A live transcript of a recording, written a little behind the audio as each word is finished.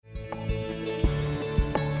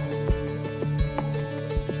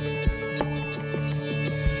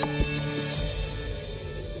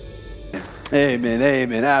Amen,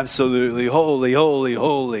 amen, absolutely. Holy, holy,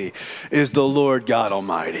 holy is the Lord God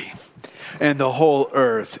Almighty, and the whole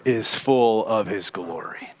earth is full of his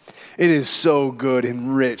glory. It is so good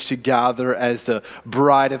and rich to gather as the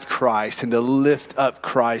bride of Christ and to lift up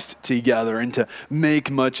Christ together and to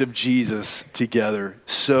make much of Jesus together.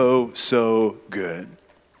 So, so good.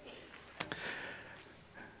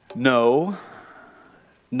 No,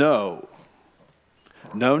 no,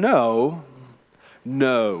 no, no,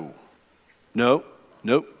 no. No,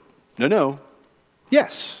 nope, no.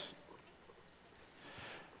 Yes.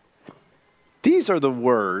 These are the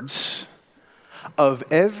words of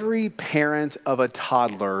every parent of a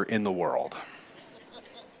toddler in the world.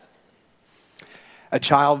 A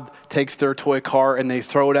child takes their toy car and they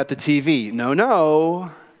throw it at the TV.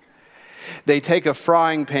 No. They take a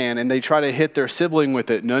frying pan and they try to hit their sibling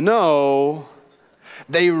with it. No.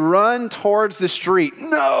 They run towards the street.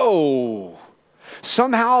 No.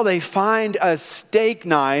 Somehow they find a steak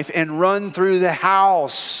knife and run through the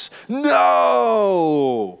house.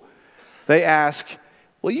 No! They ask,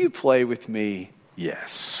 will you play with me?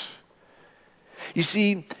 Yes. You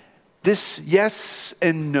see, this yes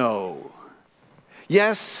and no.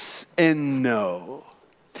 Yes and no.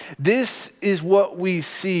 This is what we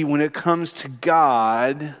see when it comes to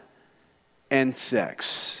God and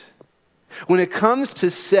sex. When it comes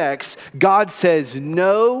to sex, God says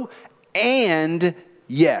no and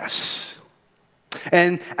yes.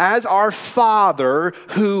 And as our Father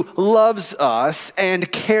who loves us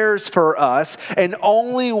and cares for us and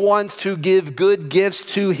only wants to give good gifts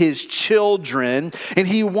to his children, and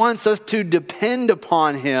he wants us to depend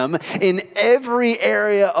upon him in every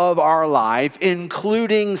area of our life,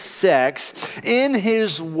 including sex, in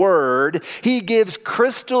his word, he gives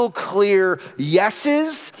crystal clear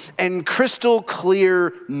yeses and crystal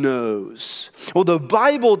clear no's. Well, the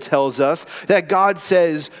Bible tells us that God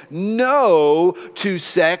says no to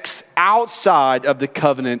sex outside of the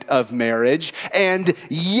covenant of marriage and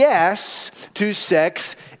yes to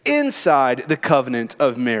sex inside the covenant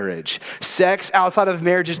of marriage. Sex outside of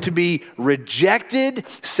marriage is to be rejected.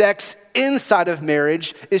 Sex inside of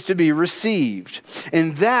marriage is to be received.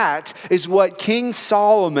 And that is what King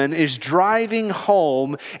Solomon is driving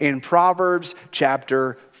home in Proverbs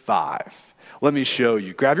chapter 5. Let me show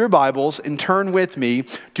you. Grab your Bibles and turn with me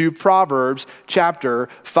to Proverbs chapter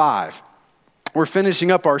 5. We're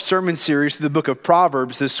finishing up our sermon series through the book of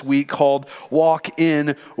Proverbs this week called Walk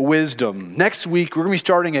in Wisdom. Next week, we're going to be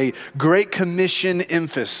starting a Great Commission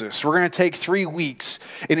emphasis. We're going to take 3 weeks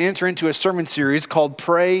and enter into a sermon series called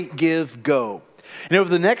Pray, Give, Go. And over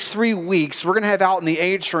the next 3 weeks, we're going to have out in the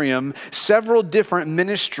atrium several different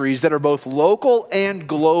ministries that are both local and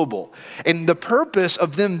global. And the purpose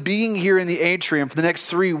of them being here in the atrium for the next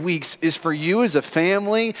 3 weeks is for you as a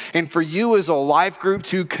family and for you as a life group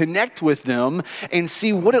to connect with them and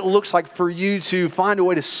see what it looks like for you to find a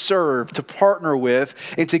way to serve, to partner with,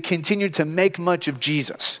 and to continue to make much of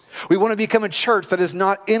Jesus. We want to become a church that is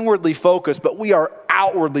not inwardly focused, but we are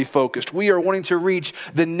outwardly focused. We are wanting to reach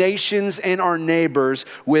the nations and our neighbors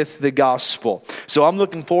with the gospel. So I'm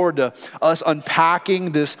looking forward to us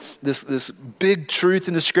unpacking this big truth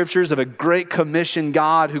in the scriptures of a great commission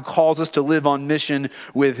God who calls us to live on mission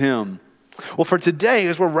with him. Well, for today,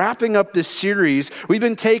 as we're wrapping up this series, we've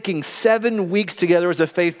been taking 7 weeks together as a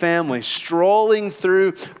faith family, strolling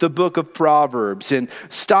through the book of Proverbs and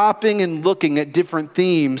stopping and looking at different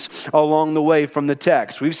themes along the way from the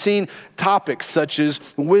text. We've seen topics such as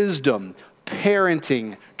wisdom,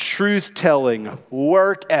 parenting, truth-telling,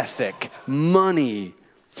 work ethic, money.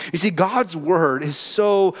 You see, God's word is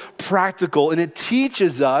so practical and it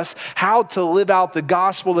teaches us how to live out the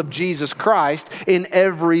gospel of Jesus Christ in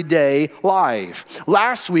everyday life.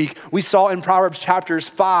 Last week, we saw in Proverbs chapters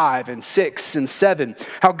 5 and 6 and 7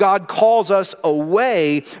 how God calls us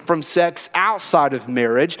away from sex outside of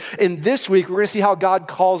marriage. And this week, we're going to see how God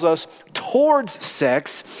calls us towards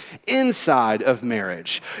sex inside of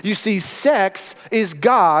marriage. You see, sex is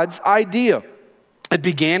God's idea. It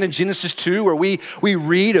began in Genesis 2 where we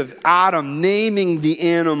read of Adam naming the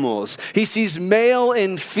animals. He sees male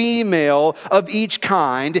and female of each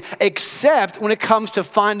kind, except when it comes to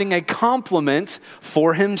finding a complement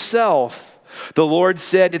for himself. The Lord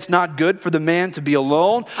said, it's not good for the man to be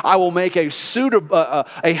alone. I will make a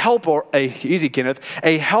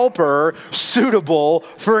helper suitable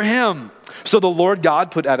for him. So the Lord God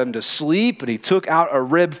put Adam to sleep, and he took out a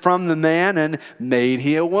rib from the man and made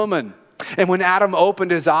he a woman. And when Adam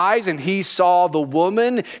opened his eyes and he saw the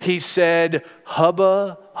woman, he said,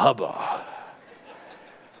 hubba, hubba.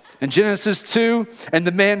 In Genesis 2, and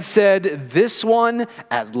the man said, this one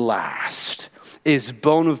at last is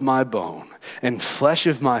bone of my bone and flesh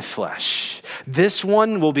of my flesh. This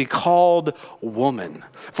one will be called woman,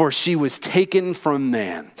 for she was taken from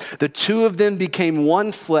man. The two of them became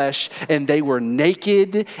one flesh, and they were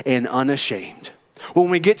naked and unashamed.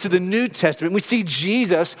 When we get to the New Testament, we see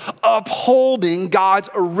Jesus upholding God's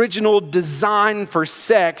original design for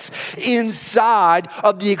sex inside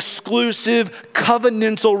of the exclusive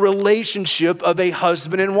covenantal relationship of a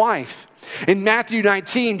husband and wife. In Matthew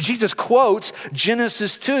 19, Jesus quotes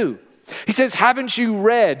Genesis 2. He says, haven't you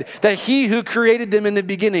read that he who created them in the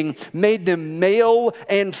beginning made them male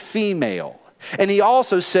and female? And he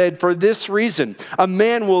also said, for this reason, a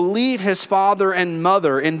man will leave his father and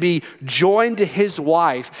mother and be joined to his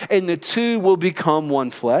wife, and the two will become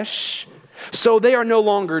one flesh. So they are no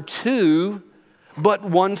longer two, but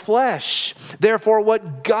one flesh. Therefore,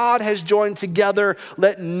 what God has joined together,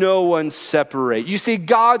 let no one separate. You see,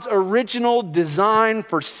 God's original design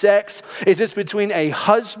for sex is this between a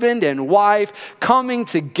husband and wife coming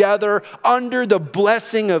together under the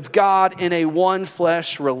blessing of God in a one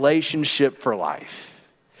flesh relationship for life.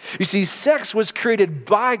 You see, sex was created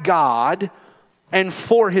by God and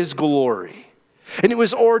for his glory. And it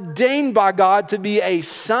was ordained by God to be a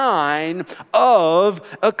sign of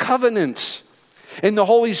a covenant. In the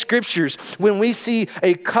Holy Scriptures, when we see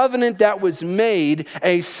a covenant that was made,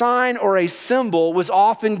 a sign or a symbol was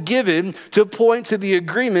often given to point to the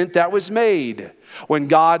agreement that was made. When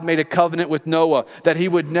God made a covenant with Noah that he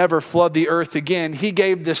would never flood the earth again, he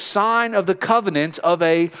gave the sign of the covenant of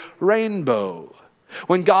a rainbow.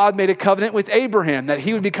 When God made a covenant with Abraham that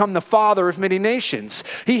he would become the father of many nations,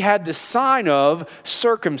 he had the sign of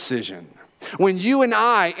circumcision. When you and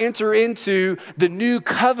I enter into the new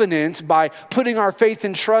covenant by putting our faith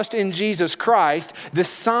and trust in Jesus Christ, the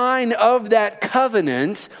sign of that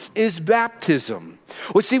covenant is baptism.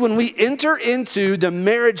 Well, see, when we enter into the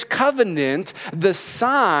marriage covenant, the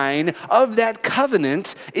sign of that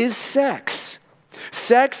covenant is sex.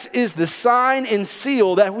 Sex is the sign and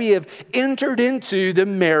seal that we have entered into the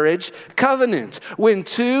marriage covenant. When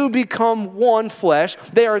two become one flesh,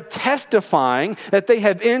 they are testifying that they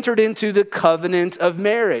have entered into the covenant of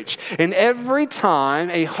marriage. And every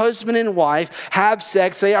time a husband and wife have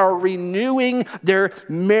sex, they are renewing their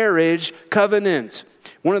marriage covenant.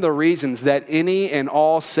 One of the reasons that any and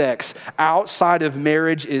all sex outside of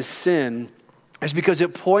marriage is sin is because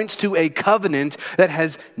it points to a covenant that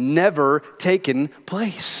has never taken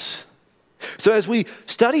place. So as we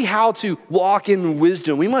study how to walk in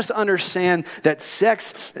wisdom, we must understand that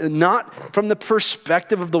sex, not from the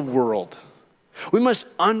perspective of the world. We must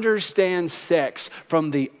understand sex from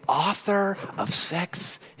the author of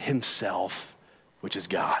sex himself, which is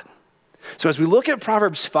God. So as we look at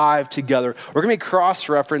Proverbs 5 together, we're going to be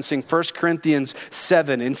cross-referencing 1 Corinthians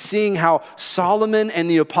 7 and seeing how Solomon and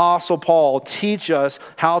the Apostle Paul teach us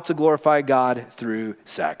how to glorify God through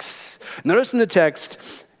sex. Notice in the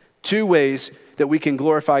text two ways that we can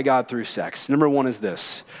glorify God through sex. Number one is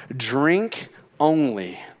this: drink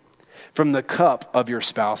only from the cup of your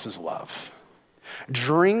spouse's love.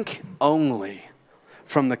 Drink only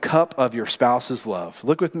from the cup of your spouse's love.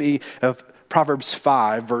 Look with me at Proverbs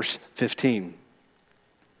 5, verse 15.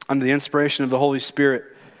 Under the inspiration of the Holy Spirit,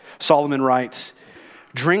 Solomon writes,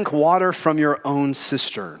 drink water from your own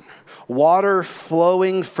cistern, water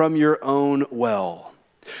flowing from your own well.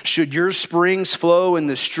 Should your springs flow in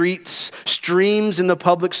the streets, streams in the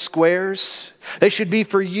public squares? They should be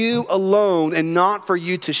for you alone and not for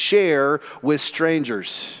you to share with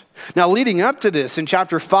strangers. Now, leading up to this, in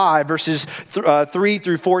chapter 5, verses 3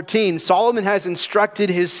 through 14, Solomon has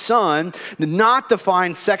instructed his son not to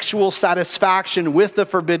find sexual satisfaction with the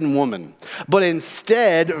forbidden woman, but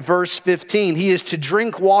instead, verse 15, he is to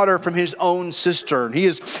drink water from his own cistern. He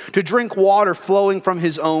is to drink water flowing from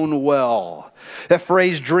his own well. That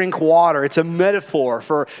phrase, drink water, it's a metaphor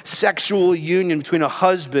for sexual union between a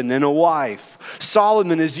husband and a wife.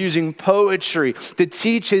 Solomon is using poetry to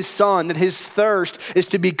teach his son that his thirst is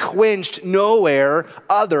to be quenched nowhere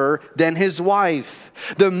other than his wife.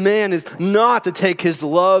 The man is not to take his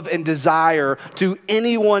love and desire to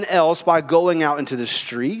anyone else by going out into the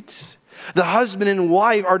streets. The husband and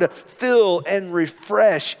wife are to fill and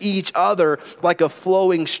refresh each other like a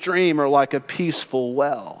flowing stream or like a peaceful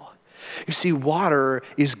well. You see, water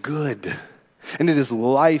is good and it is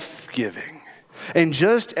life-giving. And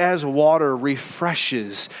just as water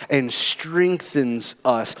refreshes and strengthens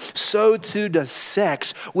us, so too does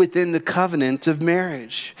sex within the covenant of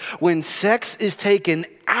marriage. When sex is taken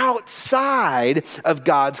outside of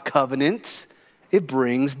God's covenant, it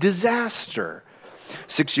brings disaster.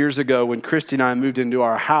 6 years ago, when Christy and I moved into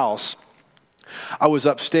our house, I was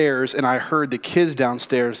upstairs and I heard the kids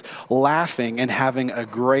downstairs laughing and having a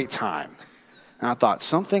great time. And I thought,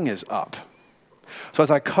 something is up. So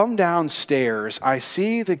as I come downstairs, I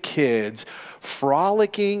see the kids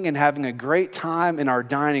frolicking and having a great time in our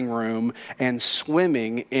dining room and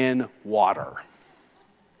swimming in water.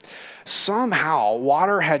 Somehow,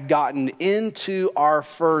 water had gotten into our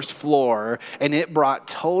first floor and it brought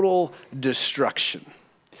total destruction.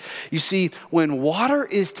 You see, when water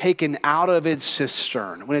is taken out of its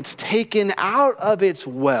cistern, when it's taken out of its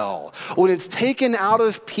well, when it's taken out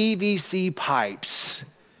of PVC pipes,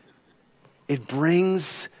 it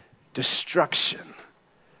brings destruction.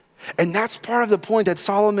 And that's part of the point that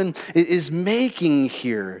Solomon is making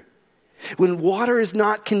here. When water is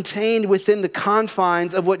not contained within the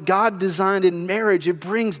confines of what God designed in marriage, it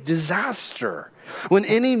brings disaster. When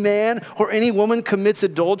any man or any woman commits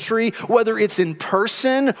adultery, whether it's in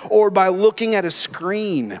person or by looking at a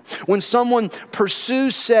screen, when someone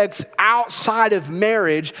pursues sex outside of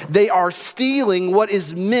marriage, they are stealing what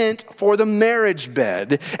is meant for the marriage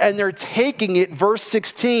bed, and they're taking it, verse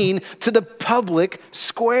 16, to the public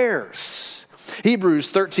squares.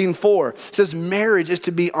 Hebrews 13:4 says marriage is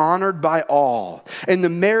to be honored by all, and the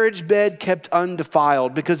marriage bed kept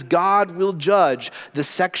undefiled, because God will judge the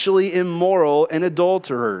sexually immoral and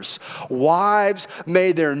adulterers. Wives,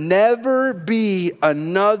 may there never be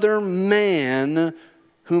another man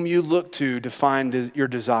whom you look to find your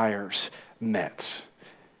desires met.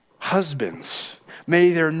 Husbands,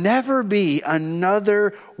 may there never be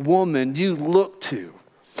another woman you look to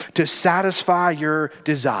satisfy your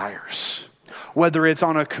desires. Whether it's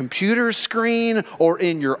on a computer screen or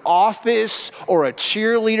in your office or a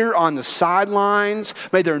cheerleader on the sidelines,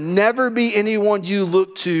 may there never be anyone you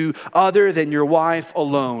look to other than your wife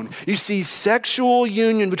alone. You see, sexual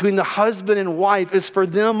union between the husband and wife is for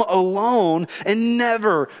them alone and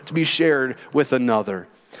never to be shared with another.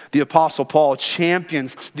 The Apostle Paul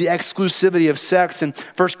champions the exclusivity of sex in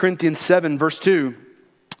 1 Corinthians 7, verse 2.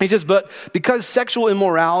 He says, but because sexual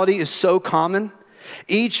immorality is so common,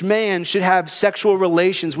 each man should have sexual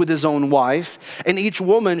relations with his own wife, and each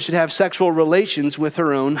woman should have sexual relations with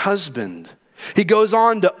her own husband. He goes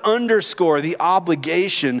on to underscore the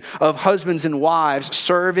obligation of husbands and wives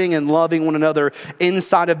serving and loving one another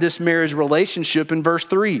inside of this marriage relationship in verse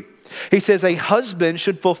 3. He says a husband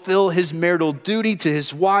should fulfill his marital duty to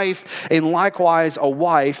his wife, and likewise a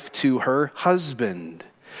wife to her husband.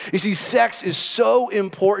 You see, sex is so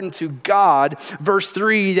important to God, verse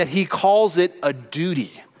 3, that he calls it a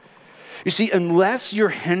duty. You see, unless you're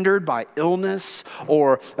hindered by illness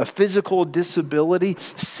or a physical disability,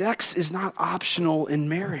 sex is not optional in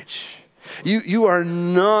marriage. You are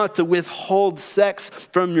not to withhold sex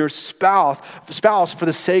from your spouse for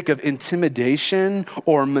the sake of intimidation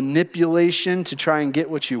or manipulation to try and get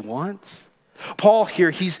what you want. Paul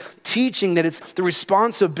here, he's teaching that it's the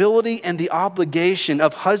responsibility and the obligation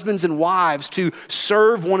of husbands and wives to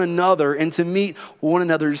serve one another and to meet one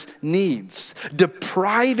another's needs.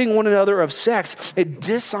 Depriving one another of sex, it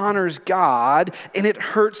dishonors God and it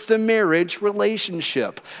hurts the marriage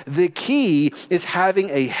relationship. The key is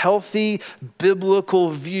having a healthy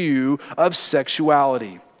biblical view of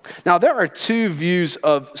sexuality. Now, there are two views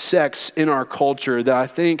of sex in our culture that I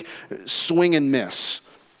think swing and miss.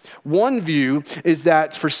 One view is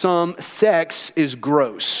that for some, sex is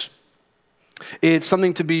gross. It's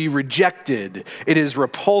something to be rejected. It is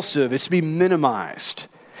repulsive. It's to be minimized.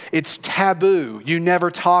 It's taboo. You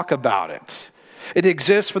never talk about it. It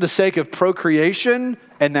exists for the sake of procreation,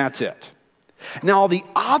 and that's it. Now, the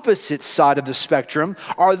opposite side of the spectrum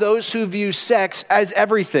are those who view sex as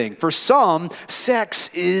everything. For some,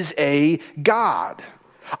 sex is a god.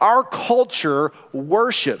 Our culture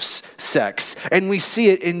worships sex, and we see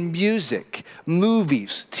it in music,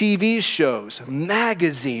 movies, TV shows,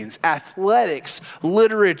 magazines, athletics,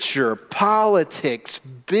 literature, politics,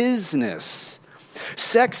 business.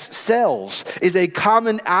 Sex sells is a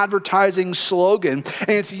common advertising slogan,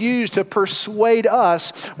 and it's used to persuade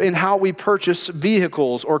us in how we purchase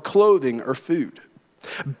vehicles or clothing or food.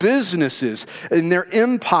 Businesses and their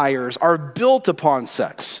empires are built upon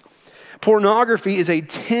sex. Pornography is a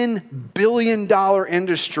 $10 billion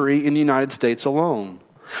industry in the United States alone.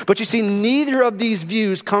 But you see, neither of these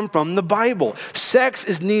views come from the Bible. Sex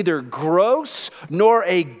is neither gross nor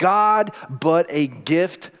a god, but a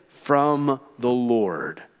gift from the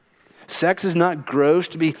Lord. Sex is not gross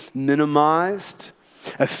to be minimized.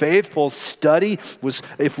 A faithful study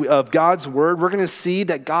of God's word, we're going to see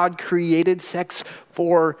that God created sex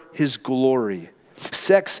for his glory.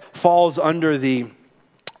 Sex falls under the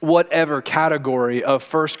whatever category of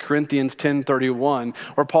 1 Corinthians 10:31,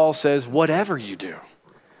 where Paul says, whatever you do,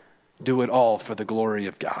 do it all for the glory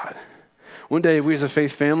of God. One day, we as a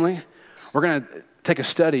faith family, we're going to take a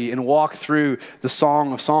study and walk through the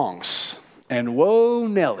Song of Songs. And whoa,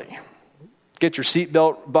 Nelly. Get your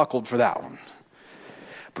seatbelt buckled for that one.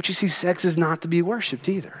 But you see, sex is not to be worshiped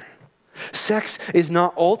either. Sex is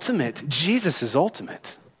not ultimate. Jesus is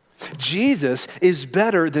ultimate. Jesus is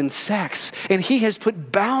better than sex, and he has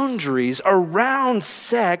put boundaries around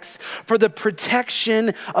sex for the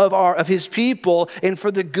protection of his people and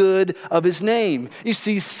for the good of his name. You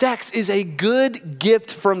see, sex is a good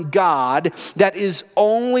gift from God that is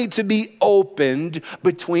only to be opened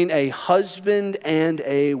between a husband and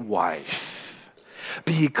a wife.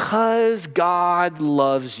 Because God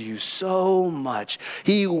loves you so much,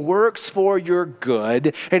 he works for your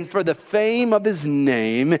good and for the fame of his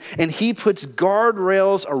name, and he puts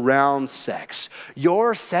guardrails around sex.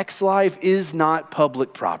 Your sex life is not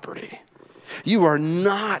public property. You are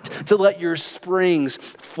not to let your springs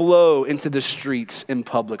flow into the streets in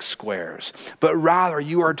public squares, but rather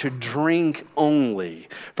you are to drink only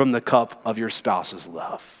from the cup of your spouse's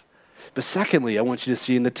love. But secondly, I want you to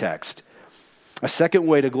see in the text, a second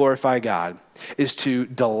way to glorify God is to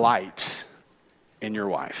delight in your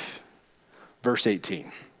wife. Verse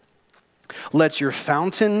 18. Let your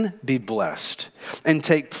fountain be blessed, and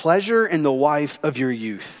take pleasure in the wife of your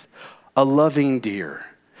youth, a loving deer,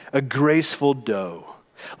 a graceful doe.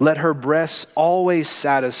 Let her breasts always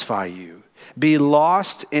satisfy you. Be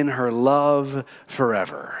lost in her love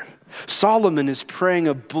forever. Solomon is praying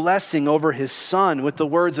a blessing over his son with the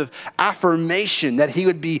words of affirmation that he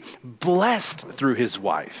would be blessed through his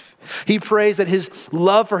wife. He prays that his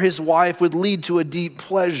love for his wife would lead to a deep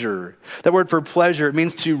pleasure. That word for pleasure, it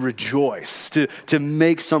means to rejoice, to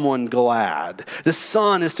make someone glad. The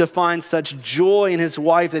son is to find such joy in his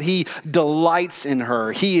wife that he delights in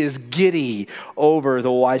her. He is giddy over the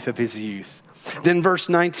wife of his youth. Then verse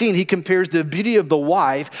 19, he compares the beauty of the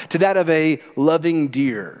wife to that of a loving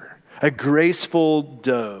deer, a graceful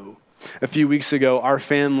doe. A few weeks ago, our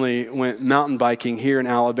family went mountain biking here in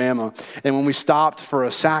Alabama, and when we stopped for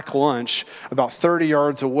a sack lunch, about 30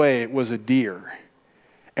 yards away was a deer.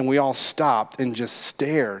 And we all stopped and just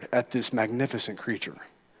stared at this magnificent creature.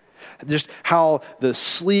 Just how the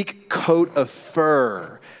sleek coat of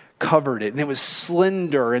fur covered it, and it was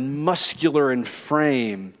slender and muscular in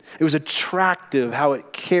frame. It was attractive how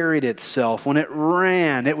it carried itself. When it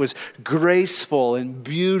ran, it was graceful and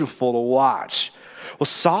beautiful to watch. Well,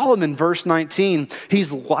 Solomon, verse 19,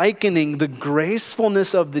 he's likening the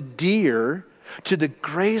gracefulness of the deer to the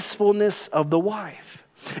gracefulness of the wife.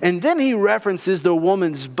 And then he references the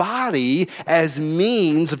woman's body as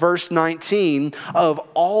means, verse 19, of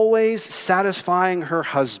always satisfying her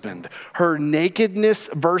husband. Her nakedness,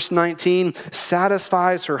 verse 19,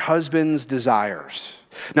 satisfies her husband's desires.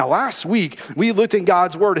 Now, last week, we looked in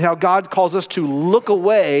God's word how God calls us to look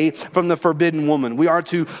away from the forbidden woman. We are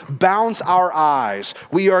to bounce our eyes.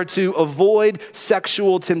 We are to avoid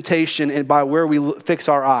sexual temptation and by where we fix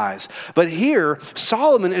our eyes. But here,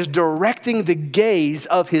 Solomon is directing the gaze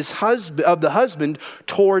of the husband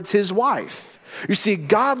towards his wife. You see,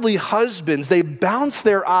 godly husbands, they bounce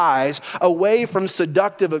their eyes away from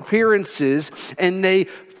seductive appearances, and they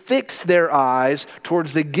fix their eyes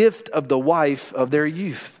towards the gift of the wife of their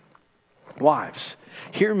youth. Wives,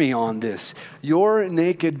 hear me on this. Your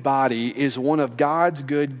naked body is one of God's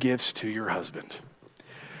good gifts to your husband.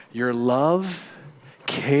 Your love,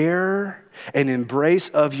 care, and embrace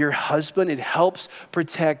of your husband, it helps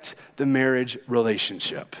protect the marriage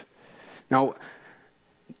relationship. Now,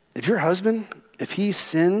 if your husband, if he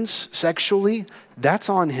sins sexually, that's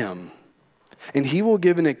on him, and he will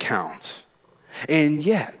give an account. And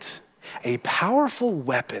yet, a powerful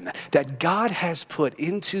weapon that God has put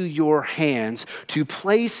into your hands to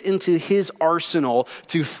place into his arsenal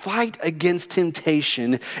to fight against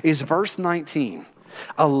temptation is verse 19,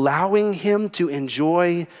 allowing him to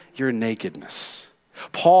enjoy your nakedness.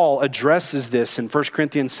 Paul addresses this in 1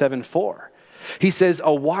 Corinthians 7:4. He says,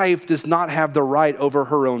 a wife does not have the right over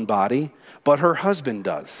her own body, but her husband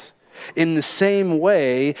does. In the same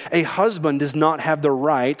way, a husband does not have the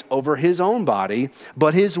right over his own body,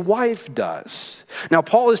 but his wife does. Now,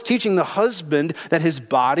 Paul is teaching the husband that his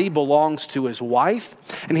body belongs to his wife,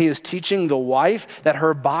 and he is teaching the wife that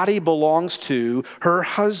her body belongs to her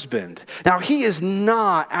husband. Now, he is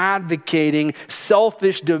not advocating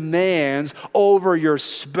selfish demands over your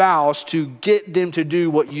spouse to get them to do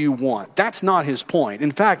what you want. That's not his point.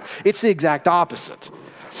 In fact, it's the exact opposite.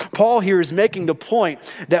 Paul here is making the point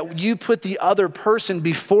that you put the other person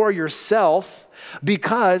before yourself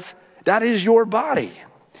because that is your body.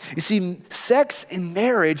 You see, sex in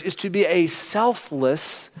marriage is to be a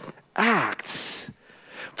selfless act.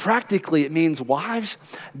 Practically, it means, wives,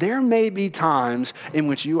 there may be times in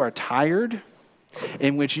which you are tired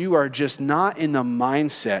in which you are just not in the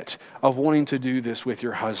mindset of wanting to do this with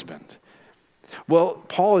your husband. Well,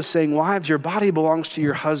 Paul is saying, wives, your body belongs to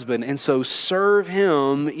your husband, and so serve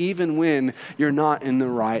him even when you're not in the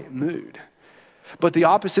right mood. But the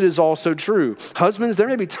opposite is also true. Husbands, there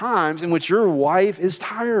may be times in which your wife is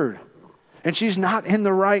tired and she's not in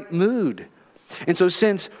the right mood. And so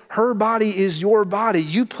since her body is your body,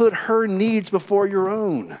 you put her needs before your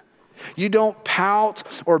own. You don't pout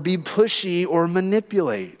or be pushy or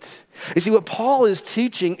manipulate. You see, what Paul is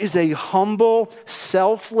teaching is a humble,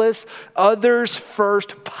 selfless, others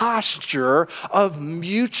first posture of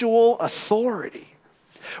mutual authority.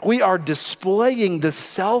 We are displaying the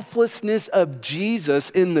selflessness of Jesus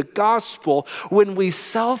in the gospel when we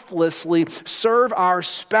selflessly serve our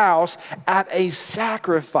spouse at a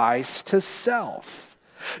sacrifice to self.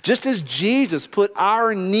 Just as Jesus put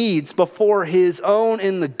our needs before his own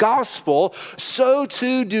in the gospel, so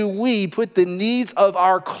too do we put the needs of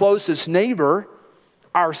our closest neighbor,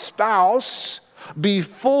 our spouse,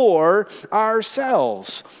 before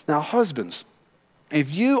ourselves. Now, husbands, if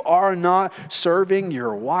you are not serving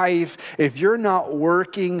your wife, if you're not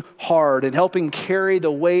working hard and helping carry the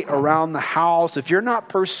weight around the house, if you're not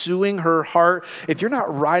pursuing her heart, if you're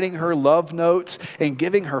not writing her love notes and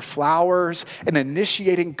giving her flowers and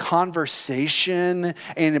initiating conversation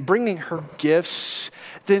and bringing her gifts,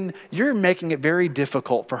 then you're making it very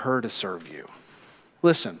difficult for her to serve you.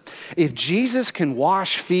 Listen, if Jesus can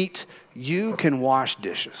wash feet, you can wash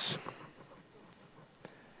dishes.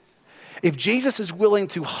 If Jesus is willing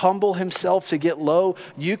to humble himself to get low,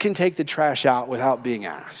 you can take the trash out without being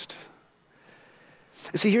asked.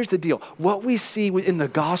 See, here's the deal. What we see in the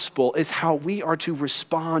gospel is how we are to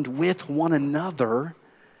respond with one another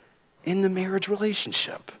in the marriage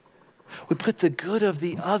relationship. We put the good of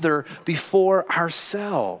the other before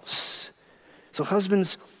ourselves. So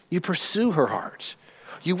husbands, you pursue her heart.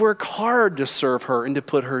 You work hard to serve her and to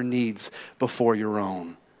put her needs before your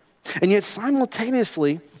own. And yet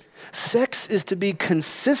simultaneously, sex is to be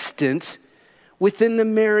consistent within the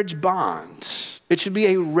marriage bond. It should be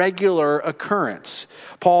a regular occurrence.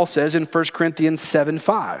 Paul says in 1 Corinthians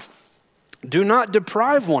 7:5, do not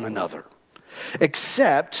deprive one another,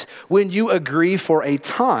 except when you agree for a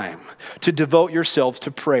time to devote yourselves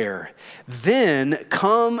to prayer. Then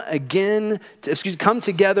come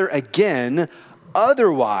together again.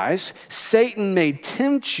 Otherwise, Satan may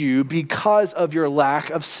tempt you because of your lack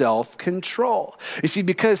of self-control. You see,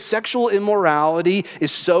 because sexual immorality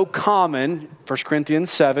is so common, 1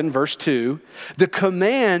 Corinthians 7, verse 2, the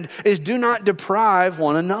command is do not deprive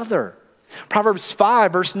one another. Proverbs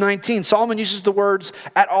 5, verse 19, Solomon uses the words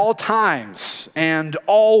at all times and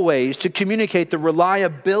always to communicate the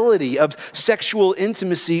reliability of sexual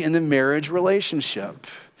intimacy in the marriage relationship.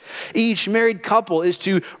 Each married couple is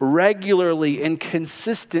to regularly and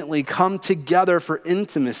consistently come together for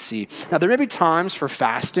intimacy. Now, there may be times for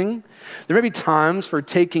fasting. There may be times for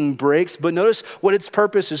taking breaks, but notice what its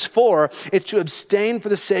purpose is for. It's to abstain for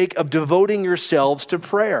the sake of devoting yourselves to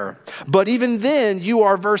prayer. But even then, you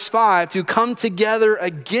are, verse 5, to come together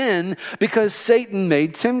again because Satan may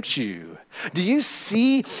tempt you. Do you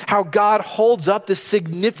see how God holds up the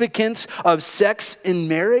significance of sex in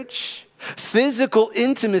marriage? Physical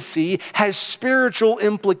intimacy has spiritual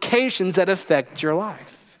implications that affect your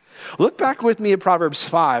life. Look back with me at Proverbs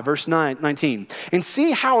 5, verse 19, and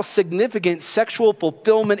see how significant sexual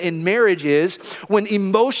fulfillment in marriage is when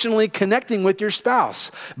emotionally connecting with your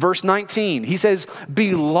spouse. Verse 19, he says,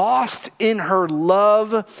 be lost in her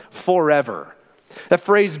love forever. That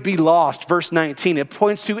phrase, be lost, verse 19, it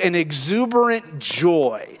points to an exuberant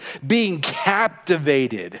joy, being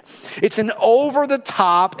captivated. It's an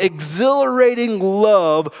over-the-top, exhilarating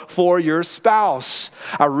love for your spouse.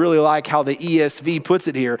 I really like how the ESV puts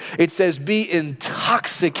it here. It says, be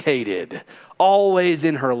intoxicated, always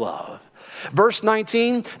in her love. Verse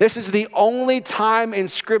 19, this is the only time in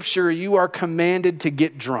Scripture you are commanded to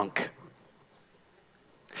get drunk.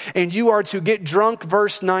 And you are to get drunk,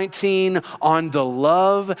 verse 19, on the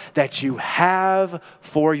love that you have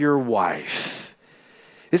for your wife.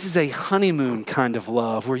 This is a honeymoon kind of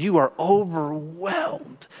love where you are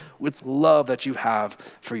overwhelmed with love that you have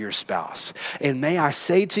for your spouse. And may I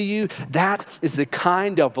say to you, that is the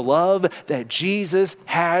kind of love that Jesus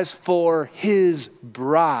has for his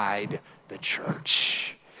bride, the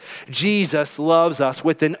church. Jesus loves us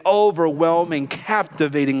with an overwhelming,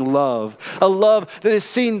 captivating love, a love that is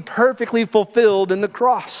seen perfectly fulfilled in the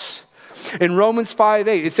cross. In Romans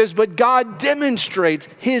 5:8, it says, but God demonstrates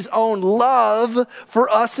his own love for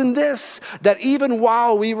us in this, that even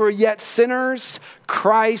while we were yet sinners,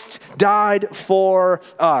 Christ died for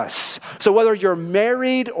us. So whether you're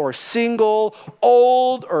married or single,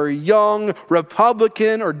 old or young,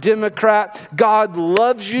 Republican or Democrat, God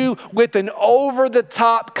loves you with an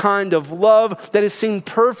over-the-top kind of love that is seen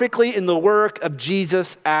perfectly in the work of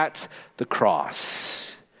Jesus at the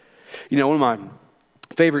cross. You know, one of my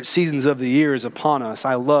favorite seasons of the year is upon us.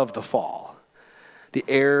 I love the fall. The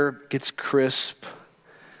air gets crisp,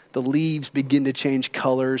 the leaves begin to change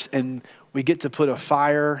colors, and we get to put a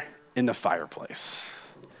fire in the fireplace.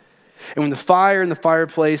 And when the fire in the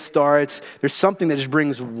fireplace starts, there's something that just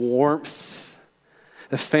brings warmth.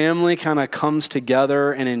 The family kind of comes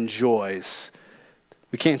together and enjoys.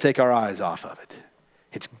 We can't take our eyes off of it.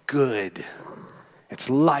 It's good. It's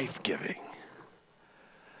life-giving.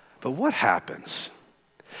 But what happens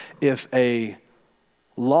if a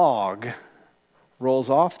log rolls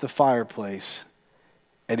off the fireplace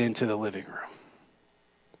and into the living room?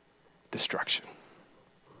 Destruction.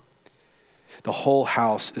 The whole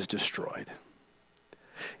house is destroyed.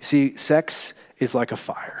 You see, sex is like a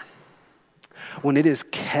fire. When it is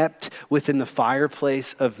kept within the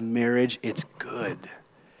fireplace of marriage, it's good.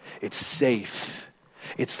 It's safe.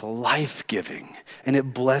 It's life-giving. And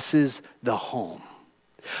it blesses the home.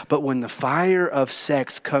 But when the fire of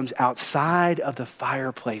sex comes outside of the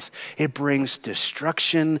fireplace, it brings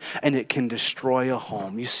destruction and it can destroy a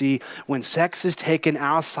home. You see, when sex is taken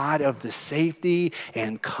outside of the safety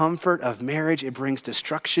and comfort of marriage, it brings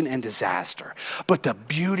destruction and disaster. But the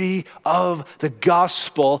beauty of the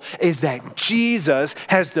gospel is that Jesus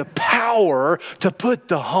has the power to put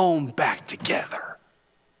the home back together.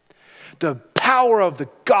 The power of the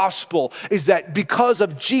gospel is that because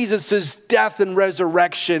of Jesus' death and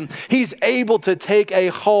resurrection, he's able to take a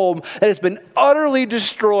home that has been utterly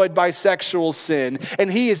destroyed by sexual sin,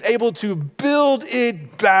 and he is able to build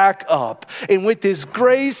it back up. And with his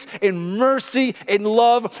grace and mercy and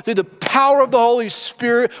love, through the power of the Holy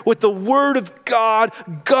Spirit, with the word of God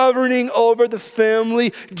governing over the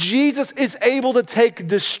family, Jesus is able to take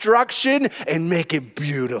destruction and make it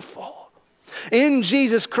beautiful. In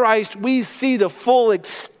Jesus Christ, we see the full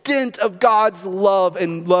extent of God's love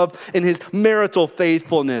in his marital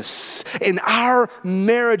faithfulness. And our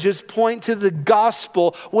marriages point to the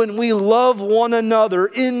gospel when we love one another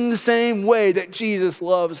in the same way that Jesus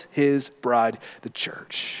loves his bride, the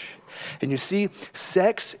church. And you see,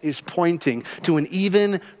 sex is pointing to an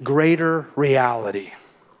even greater reality.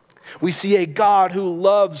 We see a God who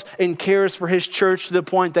loves and cares for his church to the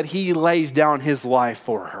point that he lays down his life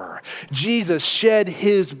for her. Jesus shed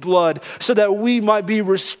his blood so that we might be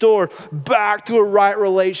restored back to a right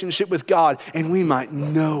relationship with God, and we might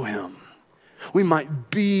know him. We might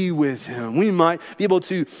be with him. We might be able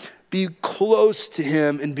to be close to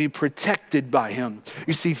him and be protected by him.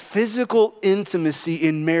 You see, physical intimacy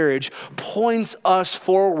in marriage points us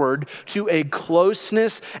forward to a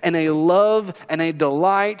closeness and a love and a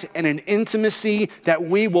delight and an intimacy that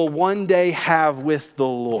we will one day have with the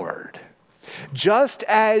Lord. Just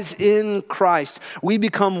as in Christ we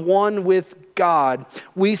become one with God,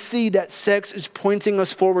 we see that sex is pointing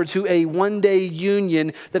us forward to a one-day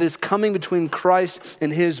union that is coming between Christ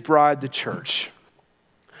and his bride, the church.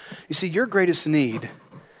 You see, your greatest need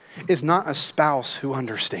is not a spouse who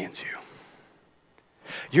understands you.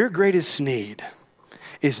 Your greatest need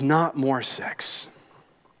is not more sex.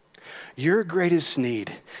 Your greatest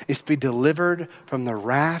need is to be delivered from the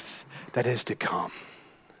wrath that is to come.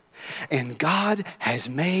 And God has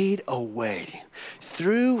made a way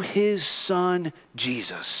through his son,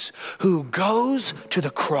 Jesus, who goes to the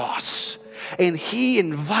cross. And he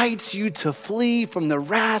invites you to flee from the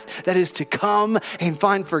wrath that is to come and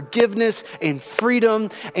find forgiveness and freedom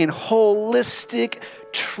and holistic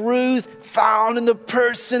truth found in the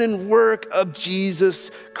person and work of Jesus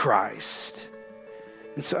Christ.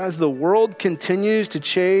 And so as the world continues to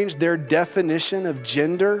change their definition of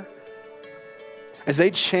gender, as they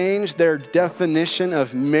change their definition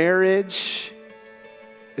of marriage,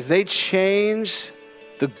 as they change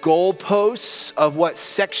the goalposts of what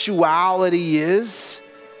sexuality is,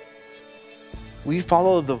 we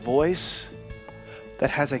follow the voice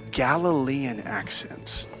that has a Galilean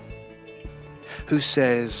accent, who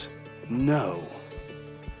says no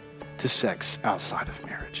to sex outside of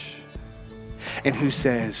marriage, and who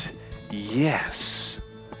says yes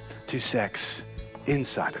to sex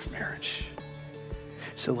inside of marriage.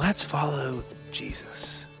 So let's follow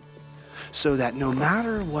Jesus, so that no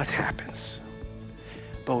matter what happens,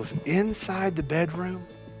 both inside the bedroom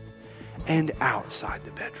and outside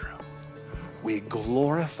the bedroom, we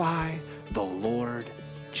glorify the Lord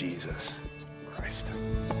Jesus Christ.